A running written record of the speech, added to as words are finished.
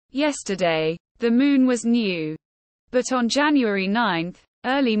Yesterday, the moon was new. But on January 9,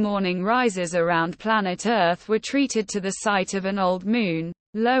 early morning rises around planet Earth were treated to the sight of an old moon,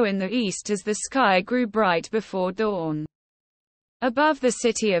 low in the east as the sky grew bright before dawn. Above the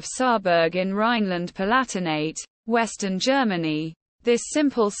city of Saarburg in Rhineland-Palatinate, western Germany, this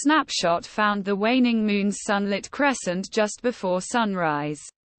simple snapshot found the waning moon's sunlit crescent just before sunrise.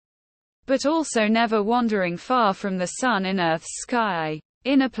 But also never wandering far from the sun in Earth's sky.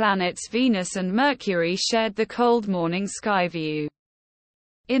 Inner planets Venus and Mercury shared the cold morning skyview.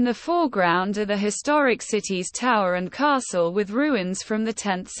 In the foreground are the historic city's tower and castle with ruins from the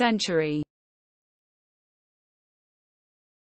 10th century.